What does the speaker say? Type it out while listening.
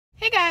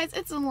guys,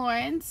 it's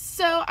Lauren.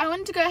 So I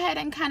wanted to go ahead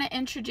and kind of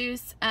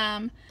introduce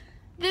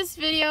this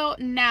video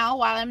now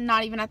while I'm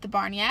not even at the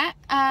barn yet.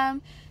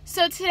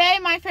 So today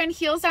my friend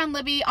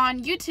Heelsdownlibby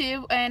on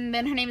YouTube, and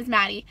then her name is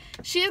Maddie,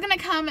 she is going to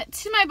come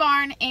to my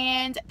barn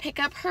and pick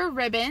up her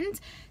ribbons.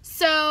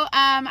 So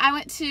I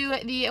went to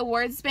the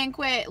awards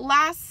banquet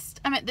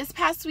this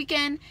past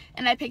weekend,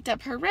 and I picked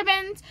up her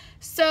ribbons.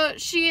 So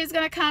she is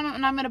going to come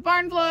and I'm going to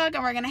barn vlog,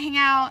 and we're going to hang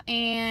out,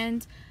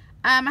 and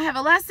I have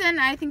a lesson.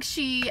 I think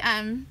she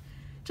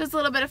does a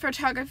little bit of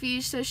photography,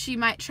 so she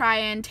might try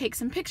and take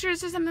some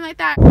pictures or something like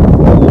that.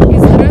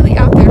 He's literally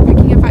out there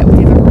picking a fight with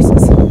the other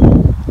horses.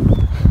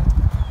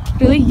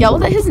 Really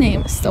yelled at his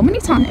name so many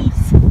times.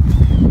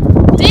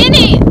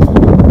 Danny!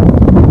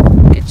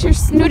 Get your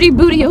snooty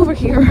booty over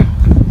here.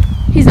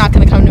 He's not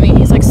gonna come to me.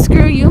 He's like,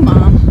 screw you,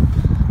 Mom.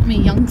 I'm a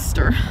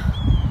youngster.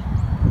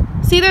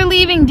 See, they're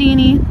leaving,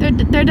 Deanie.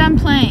 They're done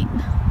playing.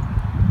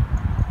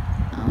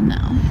 Oh no.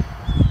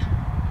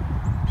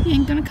 He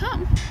ain't gonna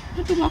come. I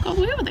have to walk all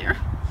the way over there.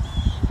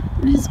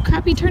 And his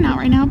crappy turnout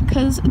right now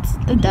because it's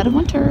the dead of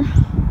winter.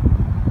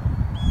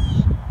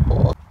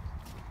 Oh.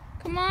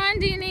 Come on,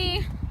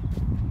 Deanie.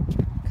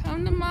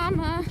 Come to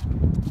Mama.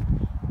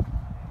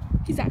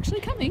 He's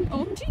actually coming.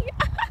 OMG.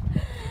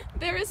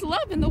 There is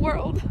love in the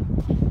world.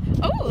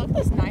 Oh, look at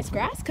this nice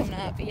grass coming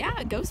up.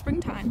 Yeah, go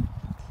springtime.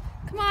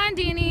 Come on,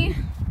 Deanie.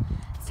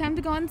 It's time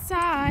to go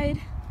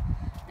inside.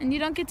 And you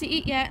don't get to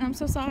eat yet, and I'm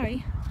so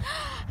sorry.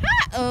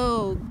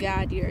 Oh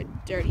God, you're a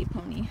dirty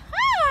pony.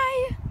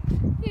 Hi!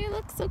 You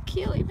look so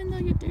cute even though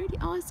you're dirty.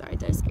 Oh, I'm sorry,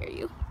 did I scare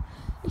you?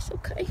 It's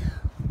okay.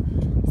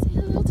 Say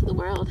hello to the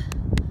world.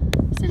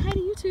 Say hi to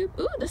YouTube.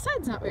 Ooh, this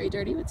side's not very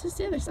dirty, but it's just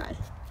the other side.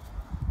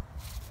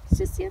 It's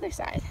just the other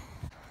side.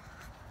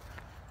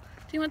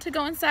 Do you want to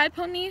go inside,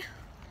 pony?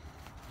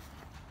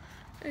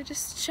 Or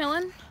just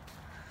chilling?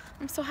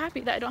 I'm so happy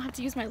that I don't have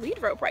to use my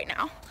lead rope right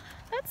now.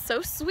 That's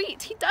so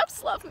sweet. He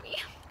does love me.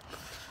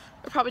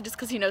 Or probably just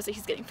because he knows that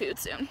he's getting food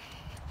soon.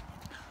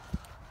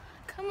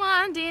 Come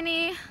on,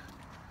 Deanie.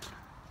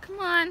 Come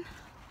on.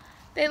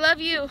 They love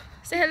you.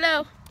 Say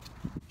hello.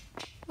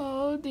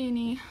 Oh,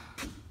 Deanie.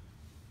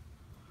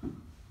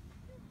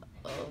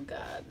 Oh,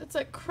 God. That's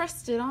like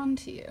crusted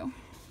onto you.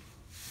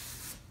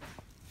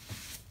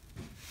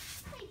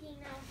 Hi,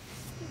 Dino.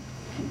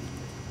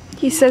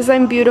 He says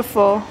I'm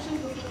beautiful.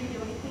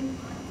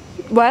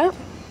 What?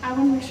 I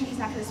want to make sure he's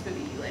not going to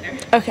spooky you later.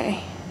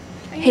 Okay.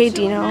 Hey,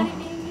 Dino.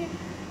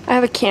 I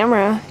have a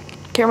camera.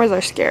 Cameras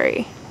are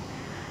scary.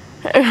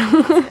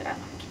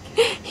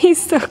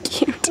 He's so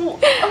cute.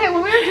 Okay, when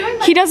we were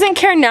doing He doesn't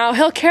care now.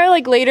 He'll care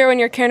like later when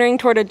you're carrying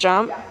toward a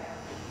jump.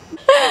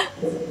 Yeah.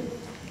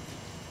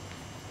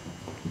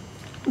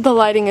 The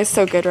lighting is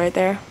so good right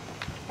there.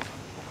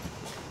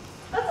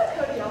 That's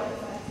what Cody always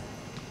says.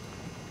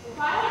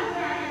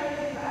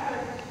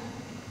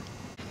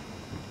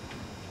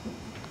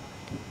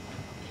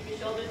 Keep your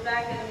shoulders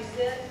back and we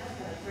sit. I'm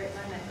going to break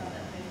my neck on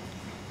that thing.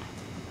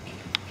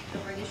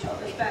 Don't bring your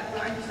shoulders back,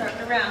 Lauren. You're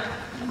starting around.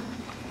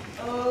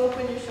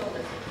 Open your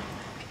shoulders.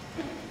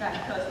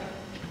 Back, cozy.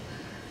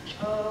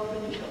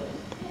 Open your shoulders.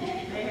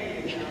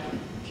 There you go.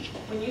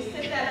 When you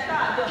sit that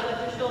trot, don't let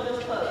your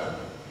shoulders close.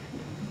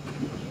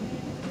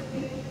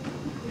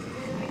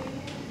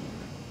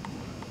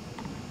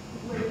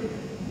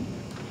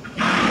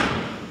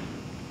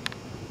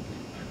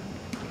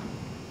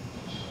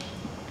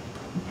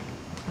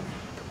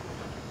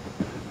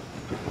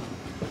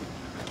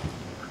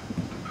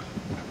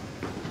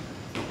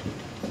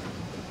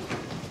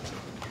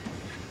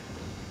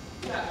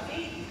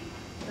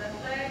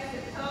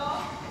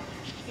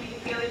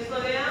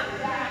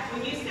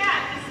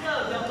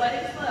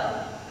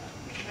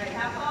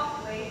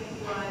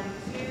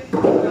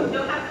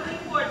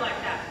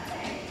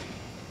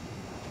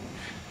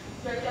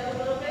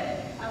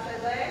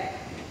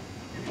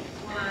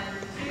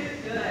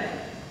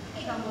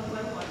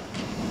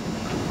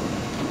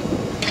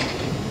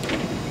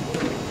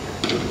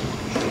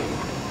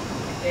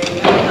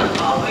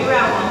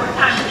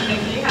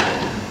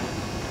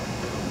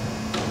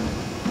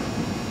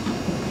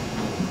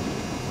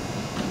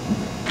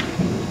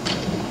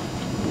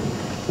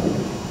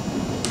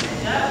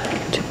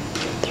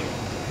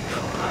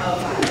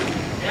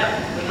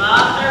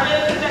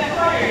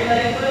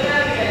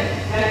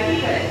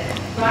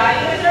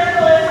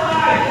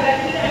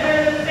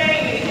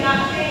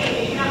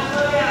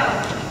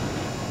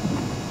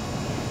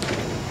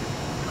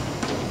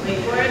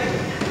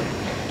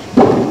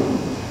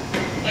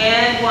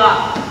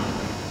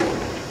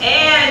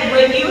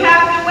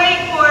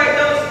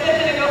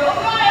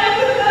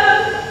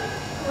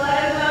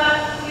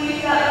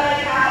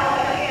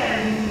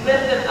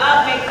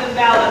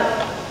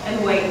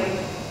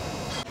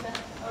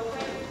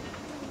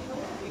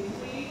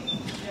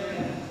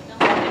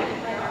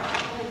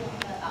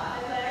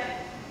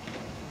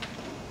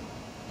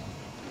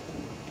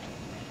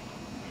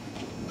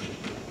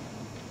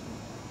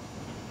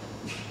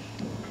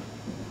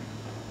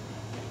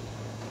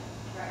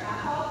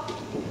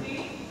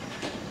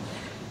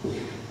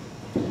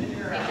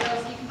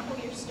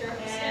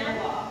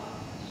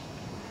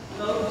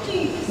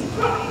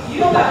 You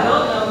got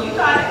no, you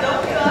got it.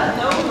 Don't cut.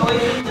 No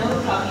noises, no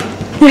talking.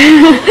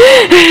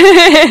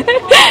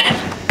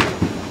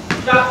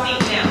 Drop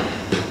seat now.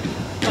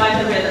 Find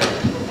the rhythm.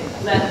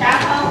 Left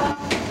calf up,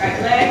 right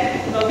leg,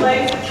 both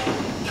legs.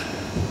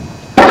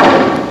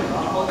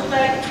 Hold the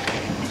leg.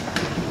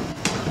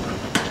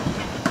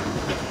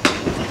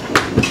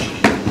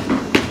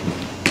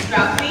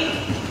 Drop seat.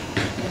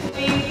 And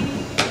squeeze.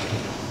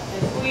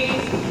 And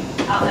squeeze.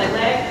 Outside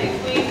leg, big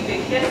squeeze,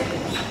 big kiss.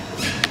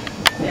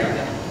 There we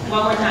go.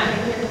 One more time.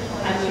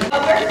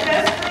 What works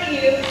best for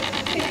you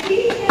to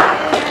keep it in that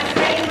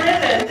same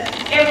rhythm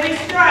every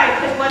stride,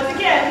 because once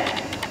again,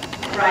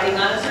 riding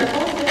on a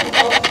circle is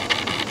difficult,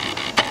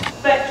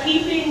 but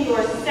keeping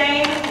your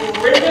same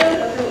rhythm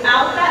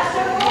throughout that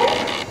circle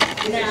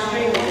is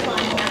extremely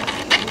fun.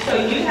 So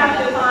you have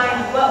to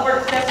find what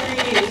works best for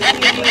you.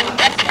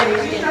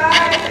 Every 2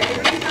 strides,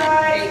 every 3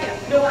 strides.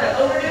 You don't want to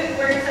overdo it,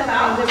 wear yourself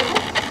out. But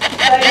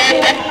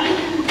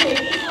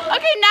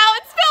Okay, now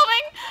it's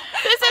filming.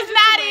 This is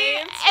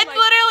Maddie. It's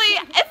literally,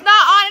 it's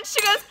not on, and she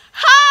goes,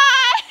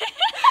 hi!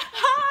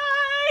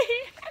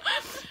 Hi!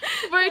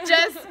 We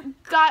just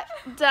got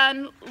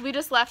done. We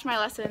just left my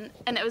lesson,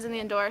 and it was in the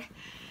indoor.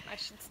 I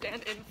should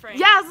stand in frame.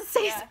 Yeah, I was gonna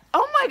say, Yeah.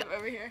 oh my god.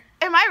 Over here.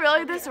 Am I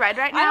really this red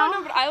right now? I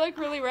don't know, but I look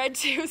really red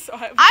too, so I'm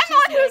the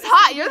one who's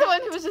hot. You're the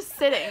one who was just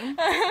sitting.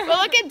 But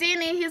look at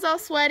Deanie. He's all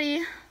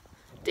sweaty.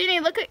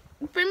 Deanie, look at,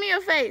 bring me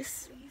your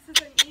face. He says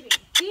I'm eating.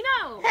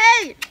 Dino!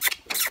 Hey!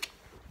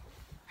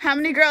 How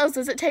many girls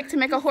does it take to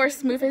make a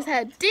horse move his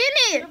head?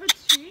 Deanie!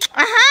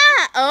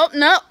 Aha! Oh,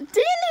 no.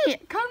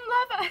 Deanie! Come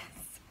love us.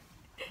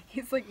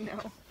 He's like,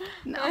 no.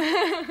 No.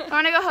 I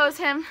want to go hose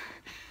him.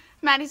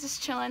 Maddie's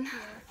just chilling. Yeah.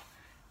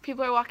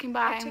 People are walking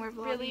by and we're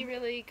vlogging. Really,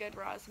 really good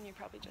raws, and you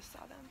probably just saw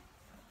them.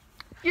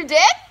 You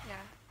did? Yeah.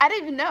 I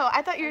didn't even know.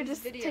 I thought you were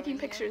just videoing, taking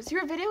yeah. pictures. You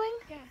were videoing?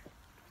 Yeah.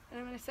 And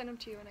I'm going to send them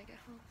to you when I get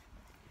home.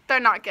 They're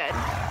not good.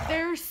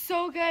 They're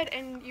so good,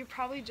 and you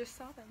probably just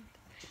saw them.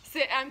 So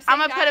I'm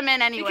going to put them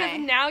in anyway. Because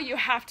now you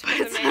have to put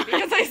them in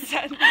because I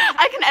said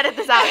I can edit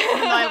this out.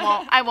 No, I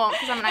won't. I won't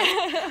because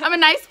I'm a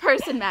nice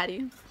person,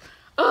 Maddie.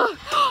 Ugh.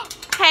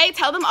 Hey,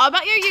 tell them all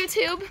about your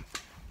YouTube.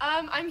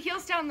 I'm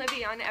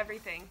Heelsdownlibby on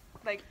everything.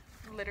 Like,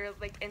 literally,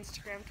 like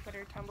Instagram,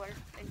 Twitter, Tumblr,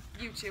 and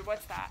YouTube.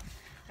 What's that?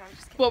 No, I'm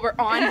just kidding. What we're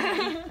on.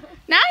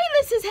 Now he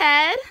lifts his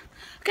head.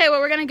 Okay, well,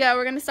 we're going to go.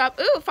 We're going to stop.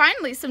 Ooh,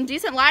 finally, some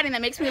decent lighting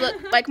that makes me look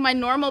like my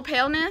normal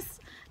paleness.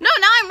 No,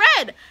 now I'm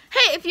red.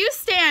 Hey, if you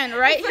stand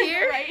right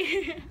here.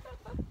 Right.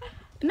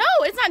 No,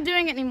 it's not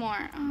doing it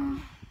anymore. Oh,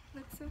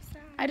 That's so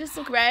sad. I just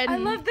look red. I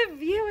love the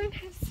view in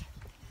his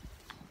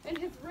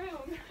room.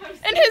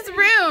 In his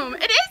room.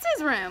 It is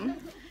his room.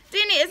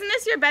 Deanie, isn't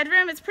this your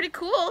bedroom? It's pretty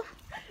cool.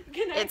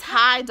 It's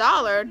high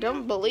dollar.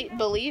 Don't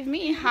believe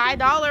me. High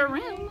dollar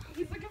room.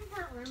 He's looking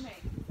for a roommate.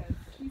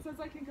 He says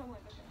I can come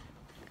live with him.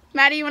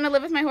 Maddie, you want to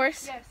live with my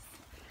horse? Yes.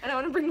 And I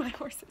want to bring my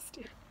horses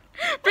too.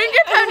 Bring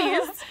your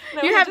ponies.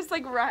 No, you have just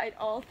like ride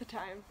all the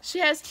time. She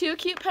has 2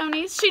 cute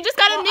ponies. She just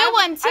got a new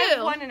one too.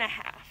 I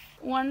have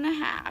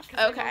 1.5.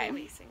 1.5. Okay. I'm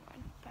leasing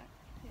one, but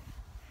yeah.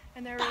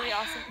 And they're really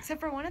awesome.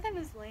 Except for one of them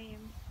is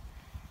lame.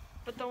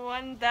 But the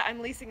one that I'm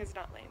leasing is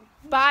not lame.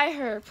 Buy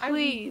her,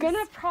 please. I'm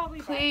gonna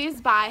probably please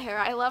buy her.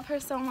 I love her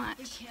so much.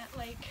 We can't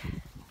like.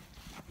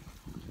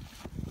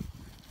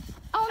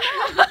 Oh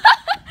no.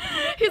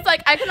 He's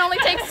like, I can only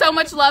take so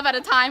much love at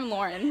a time,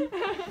 Lauren.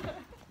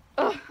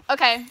 Ugh.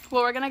 Okay,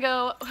 well, we're gonna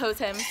go hose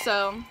him,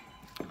 so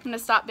I'm gonna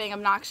stop being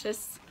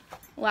obnoxious,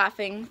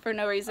 laughing for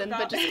no reason,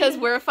 but just because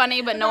we're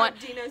funny, but no one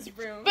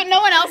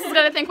else is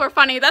gonna think we're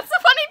funny. That's the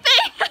funny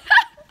thing.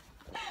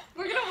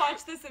 We're gonna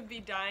watch this and be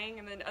dying,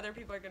 and then other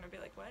people are gonna be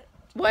like, "What?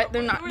 What?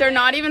 They're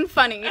not even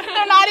funny.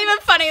 They're not even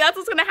funny. That's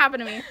what's gonna happen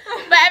to me.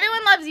 But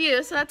everyone loves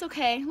you, so that's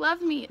okay.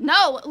 Love me.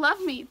 No, love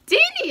me.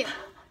 Deanie,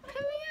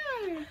 come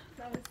here.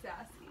 That was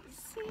sassy.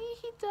 See,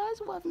 he does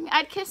love me.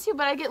 I'd kiss you,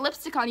 but I get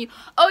lipstick on you.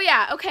 Oh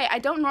yeah, okay. I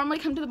don't normally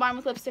come to the barn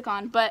with lipstick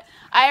on, but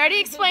I already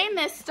explained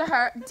this to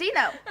her.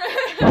 Dino.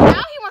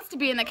 Now he wants to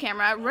be in the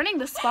camera, running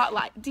the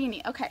spotlight.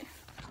 Deanie, okay.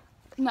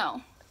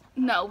 No,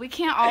 we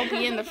can't all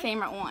be in the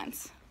frame at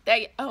once.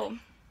 Oh,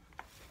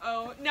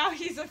 now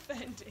he's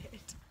offended.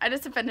 I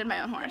just offended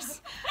my own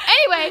horse.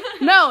 Anyway,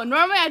 no,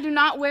 normally I do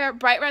not wear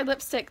bright red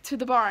lipstick to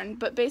the barn,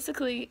 but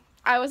basically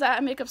I was at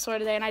a makeup store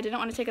today and I didn't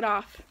want to take it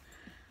off.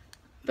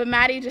 But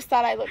Maddie just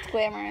thought I looked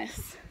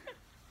glamorous,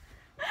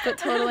 but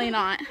totally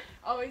not.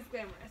 Always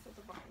glamorous at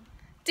the barn.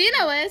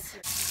 Dino is.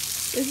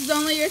 This is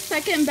only your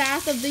 2nd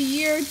bath of the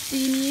year,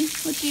 Deanie.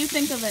 What do you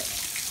think of it?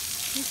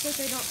 He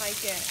says I don't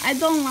like it. I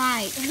don't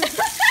like.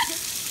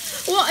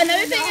 Well,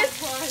 another thing is,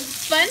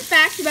 fun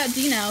fact about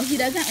Dino, he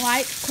doesn't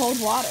like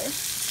cold water.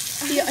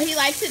 He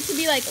likes it to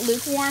be like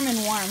lukewarm and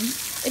warm.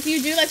 If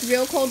you do like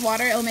real cold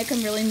water, it'll make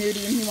him really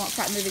moody and he won't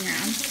stop moving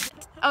around.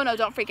 Oh no,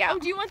 don't freak out. Oh,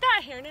 do you want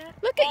that hairnet?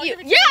 Look at you.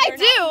 Yeah, I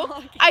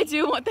do. I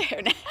do want the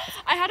hairnet.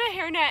 I had a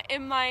hairnet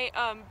in my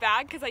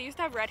bag because I used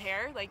to have red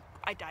hair, like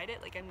I dyed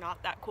it. Like, I'm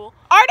not that cool.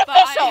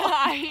 Artificial! But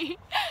I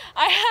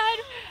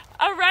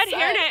had a red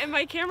hairnet in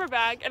my camera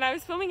bag, and I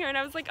was filming her, and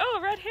I was like, oh,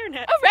 a red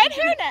hairnet. A red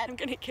hairnet! I'm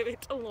gonna give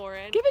it to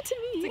Lauren. Give it to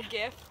me. It's a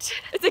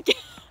gift. It's a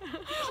gift.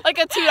 Like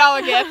a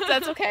 $2 gift.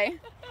 That's okay.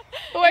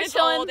 But we're It's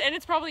old, and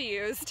it's probably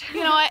used.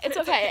 You know what? It's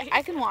okay.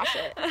 I can wash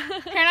it.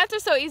 Hairnets are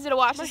so easy to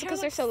wash just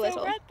because they're so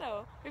little. Red,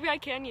 though. Maybe I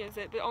can use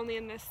it, but only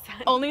in this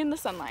sun. Only in the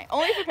sunlight.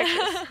 Only for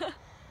pictures.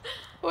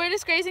 We're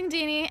just grazing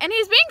Deanie, and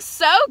he's being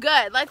so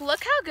good. Like,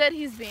 look how good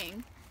he's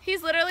being.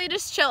 He's literally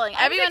just chilling.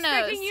 Everyone knows.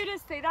 I was expecting you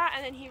to say that,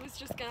 and then he was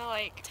just gonna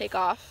like take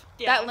off.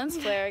 Yeah. That lens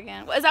flare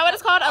again. Is that what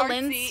it's called? A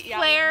lens flare? Yeah,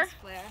 lens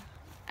flare.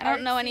 I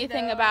don't know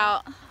anything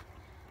about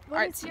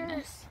What does your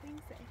artsiness.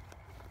 thing say?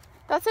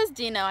 That says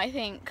Dino, I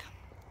think.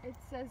 It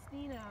says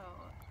Dino,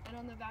 and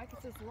on the back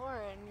it says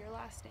Lauren, your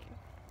last name.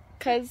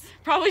 Cause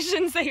probably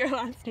shouldn't say your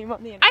last name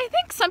on the internet. I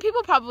think some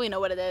people probably know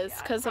what it is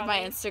because of my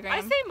Instagram.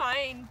 I say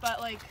mine, but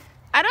like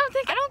I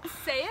don't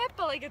say it,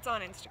 but like it's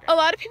on Instagram. A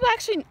lot of people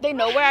actually they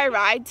know where I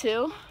ride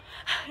too.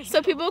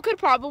 So people could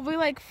probably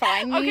like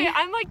find me. Okay,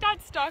 I'm like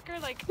that stalker.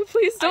 Like,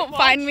 please don't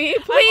find me.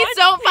 Please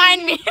don't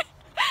find me.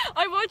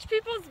 I watch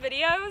people's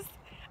videos,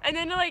 and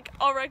then like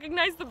I'll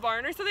recognize the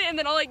barn or something, and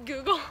then I'll like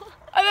Google.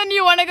 And then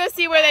you want to go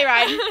see where they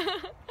ride.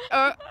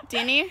 Oh,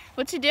 Deanie,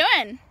 what you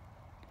doing?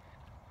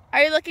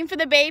 Are you looking for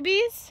the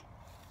babies?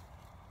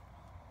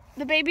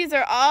 The babies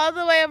are all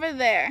the way over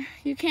there.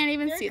 You can't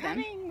even see them.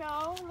 They're coming,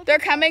 no. They're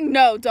coming?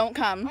 No, don't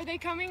come. Are they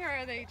coming or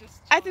are they just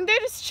chilling? I think they're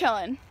just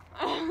chilling.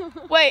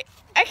 Wait,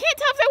 I can't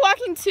tell if they're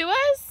walking to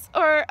us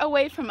or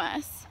away from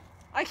us.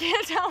 I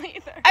can't tell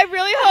either. I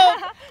really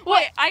hope.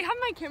 Wait, I have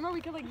my camera.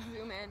 We could like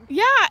zoom in.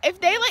 Yeah,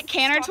 if they like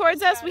canter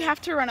towards us, we have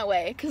to run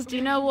away because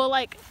Dino will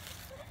like.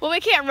 Well, we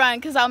can't run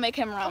because I'll make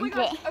him run. Oh my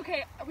gosh.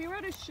 Okay, we were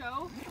at a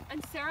show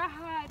and Sarah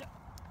had,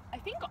 I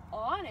think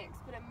Onyx,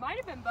 but it might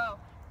have been Bo,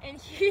 and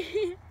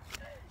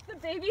the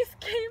babies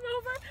came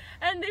over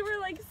and they were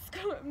like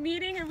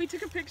meeting, and we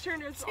took a picture,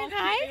 and it was all cute.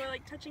 They were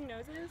like touching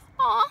noses.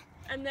 Aw.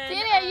 And then,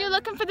 Danny, are you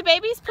looking for the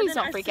babies? Please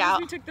don't freak out. As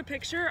soon as we took the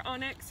picture,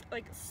 Onyx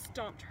like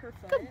stomped her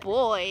foot. Good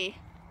boy.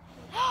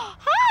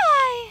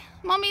 Hi.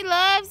 Mommy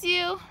loves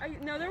you.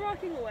 No, they're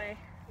walking away.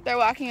 They're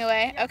walking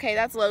away? Yep. Okay,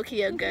 that's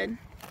low-key good.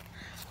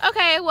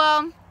 Okay,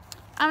 well,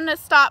 I'm going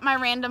to stop my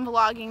random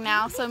vlogging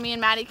now so me and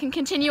Maddie can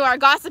continue our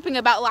gossiping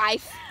about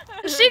life.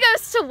 She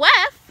goes to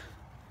WEF.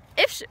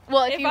 If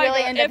you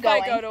really end up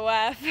going. If I go to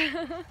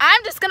WEF.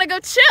 I'm just going to go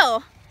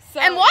chill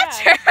and watch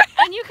her.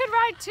 And you could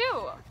ride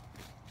too.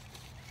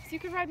 So you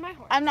could ride my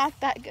horse. I'm not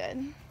that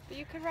good. But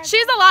you could ride.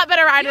 She's a lot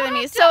better rider than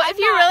me. So if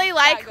you really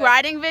like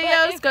riding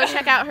videos, go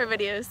check out her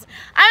videos.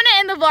 I'm going to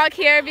end the vlog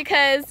here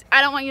because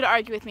I don't want you to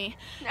argue with me.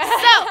 So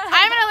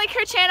I'm going to link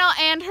her channel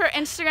and her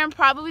Instagram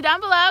probably down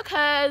below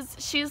because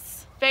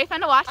she's very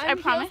fun to watch, I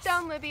promise.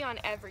 Heelsdownlibby on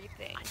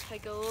everything.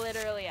 Like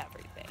literally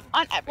everything.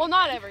 On everything. Well,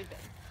 not everything.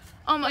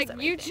 Almost like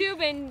everything.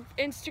 YouTube and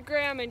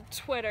Instagram and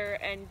Twitter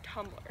and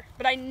Tumblr.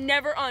 But I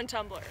never on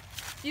Tumblr.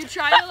 You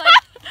try to like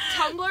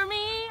Tumblr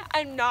me,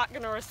 I'm not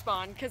going to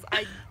respond because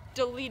I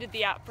deleted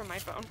the app from my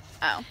phone.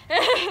 Oh.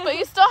 But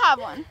you still have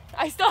one.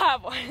 I still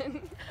have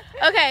one.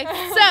 Okay,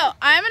 so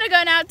I'm going to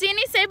go now.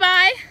 Deanie, say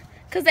bye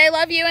because they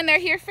love you and they're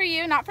here for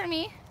you, not for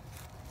me.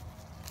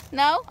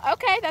 No?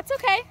 Okay, that's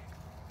okay.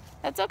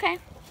 That's okay.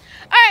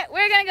 Alright,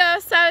 we're going to go.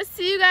 So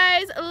see you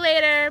guys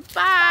later.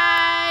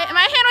 Bye.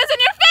 My hand was in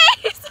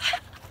your face.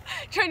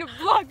 Trying to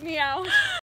block me out.